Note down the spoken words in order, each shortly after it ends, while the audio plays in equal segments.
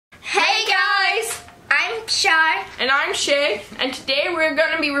Shar. And I'm Shay, and today we're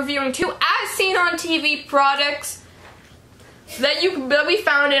going to be reviewing two as-seen-on-TV products that we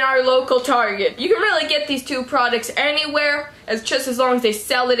found in our local Target. You can really get these two products anywhere, just as long as they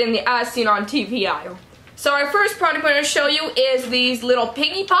sell it in the as-seen-on-TV aisle. So our first product I'm going to show you is these little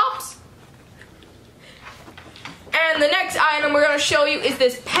Piggy Pops. And the next item we're going to show you is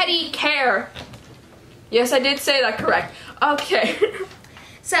this Petty Care. Yes, I did say that correct. Okay.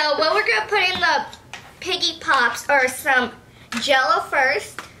 So what we're going to put in the Piggy Pops are some Jello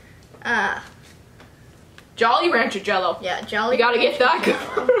first. Jolly Rancher Jello. Yeah, Jolly. You gotta get that.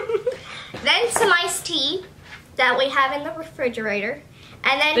 Then some iced tea that we have in the refrigerator,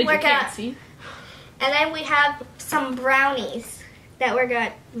 and then and then we have some brownies that we're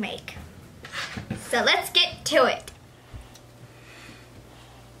gonna make. So let's get to it.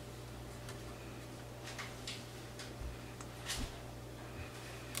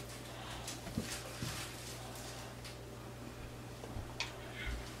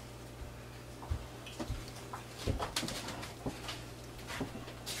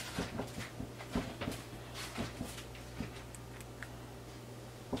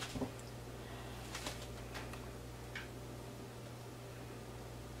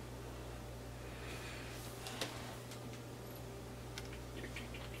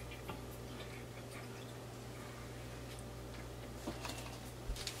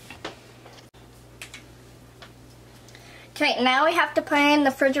 Okay, now we have to put it in the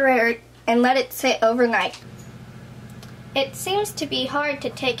refrigerator and let it sit overnight. It seems to be hard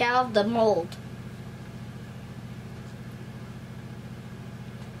to take out of the mold.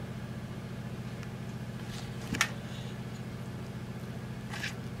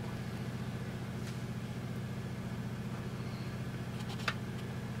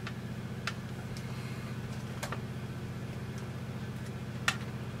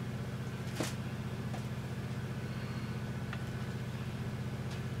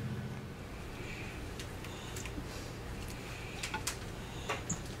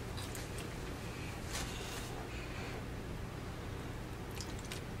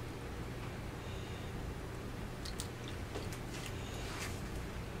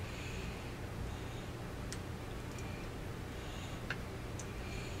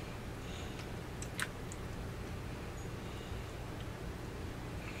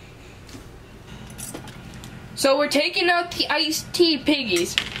 So we're taking out the iced tea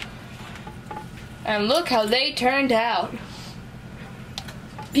piggies. And look how they turned out.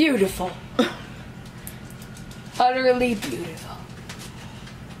 Beautiful. Utterly beautiful.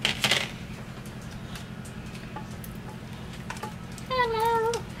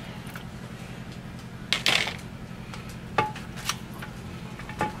 Hello.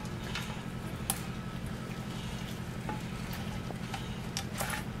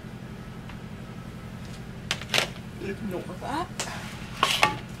 Ignore that.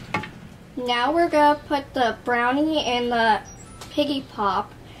 Now we're going to put the brownie in the Piggy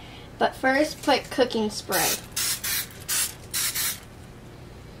Pop, but first put cooking spray.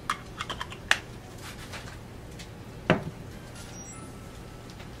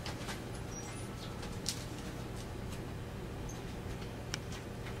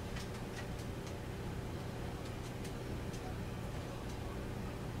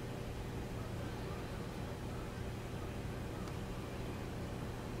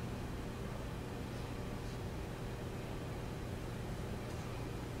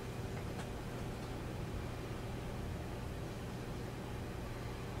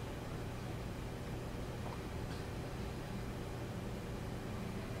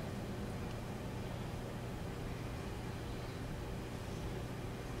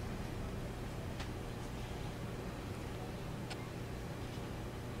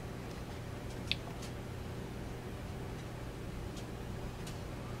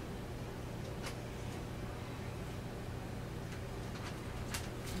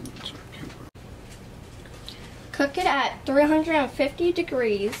 Cook it at 350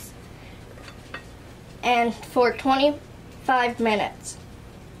 degrees and for 25 minutes.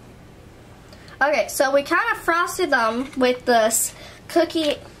 Okay, so we kind of frosted them with this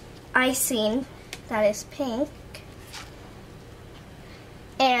cookie icing that is pink.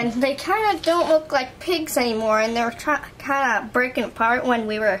 And they kind of don't look like pigs anymore, and they're kind of breaking apart when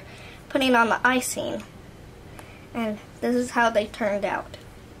we were putting on the icing. And this is how they turned out.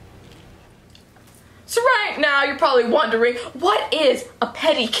 So right now you're probably wondering, what is a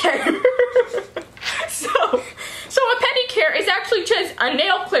Petty Care? so a Petty Care is actually just a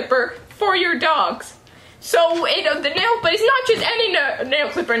nail clipper for your dogs. So the nail, but it's not just any nail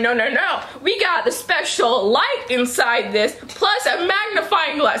clipper, no. We got the special light inside this, plus a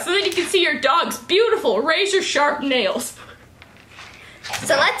magnifying glass, so that you can see your dog's beautiful razor sharp nails.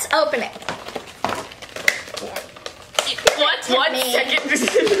 So let's open it. One second.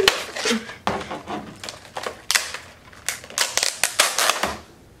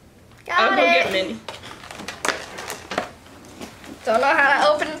 Got I'll go it. get Minnie. Don't know how to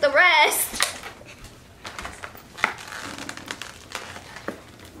open the rest.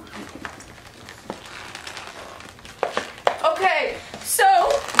 Okay, so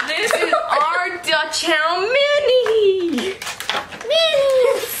this is our Dutch Hound Minnie.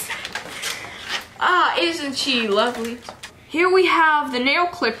 Minis. Ah, isn't she lovely? Here we have the nail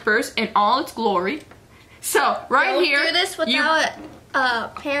clippers in all its glory. So right Don't here, do this without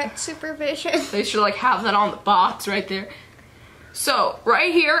parent supervision. they should like have that on the box right there. So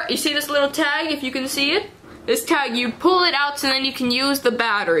right here, you see this little tag? If you can see it, this tag, you pull it out so then you can use the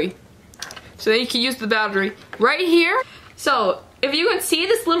battery. Right here. So if you can see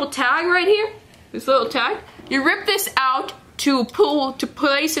this little tag right here, you rip this out to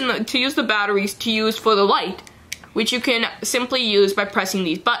use the batteries to use for the light, which you can simply use by pressing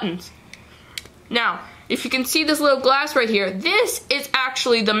these buttons. Now, if you can see this little glass right here, this is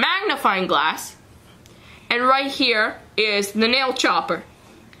actually the magnifying glass, and right here is the nail chopper,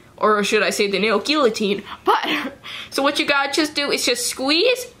 or should I say the nail guillotine. But so what you gotta just do is just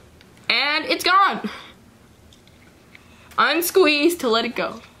squeeze, and it's gone. Unsqueeze to let it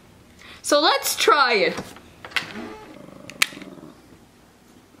go. So let's try it.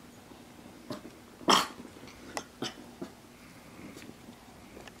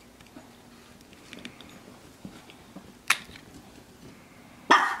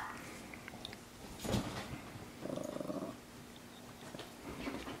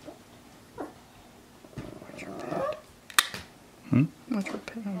 What's your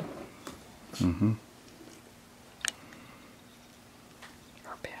pad?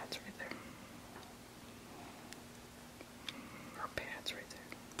 Our pad's right there.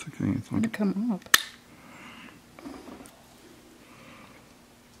 It's okay, it's going to come up.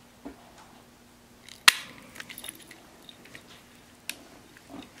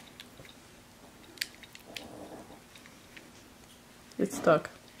 It's stuck.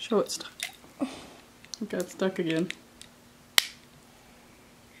 Show it stuck. It got stuck again.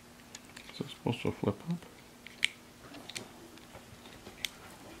 Is it supposed to flip up?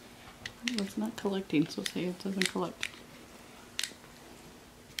 It's not collecting, so say it doesn't collect.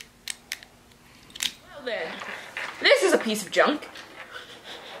 Well then, this is a piece of junk.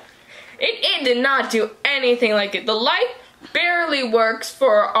 It did not do anything like it. The light barely works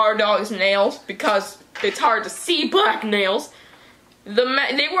for our dog's nails because it's hard to see black nails.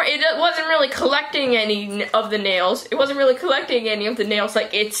 It wasn't really collecting any of the nails. It wasn't really collecting any of the nails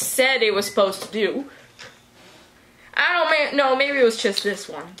like it said it was supposed to do. I don't know, maybe it was just this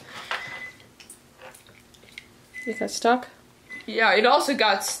one. It got stuck? Yeah, it also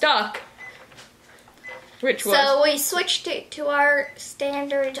got stuck. Which was... So we switched it to our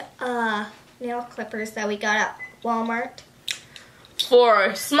standard nail clippers that we got at Walmart. For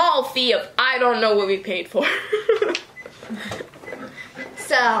a small fee of, I don't know what we paid for.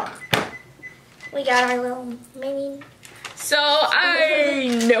 So, we got our little mini... So, I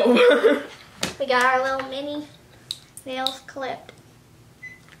know. We got our little mini nails clipped.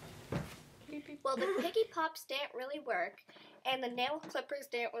 Well, the Piggy Pops didn't really work, and the nail clippers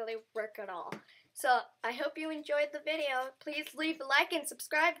didn't really work at all. So, I hope you enjoyed the video. Please leave a like and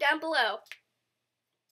subscribe down below.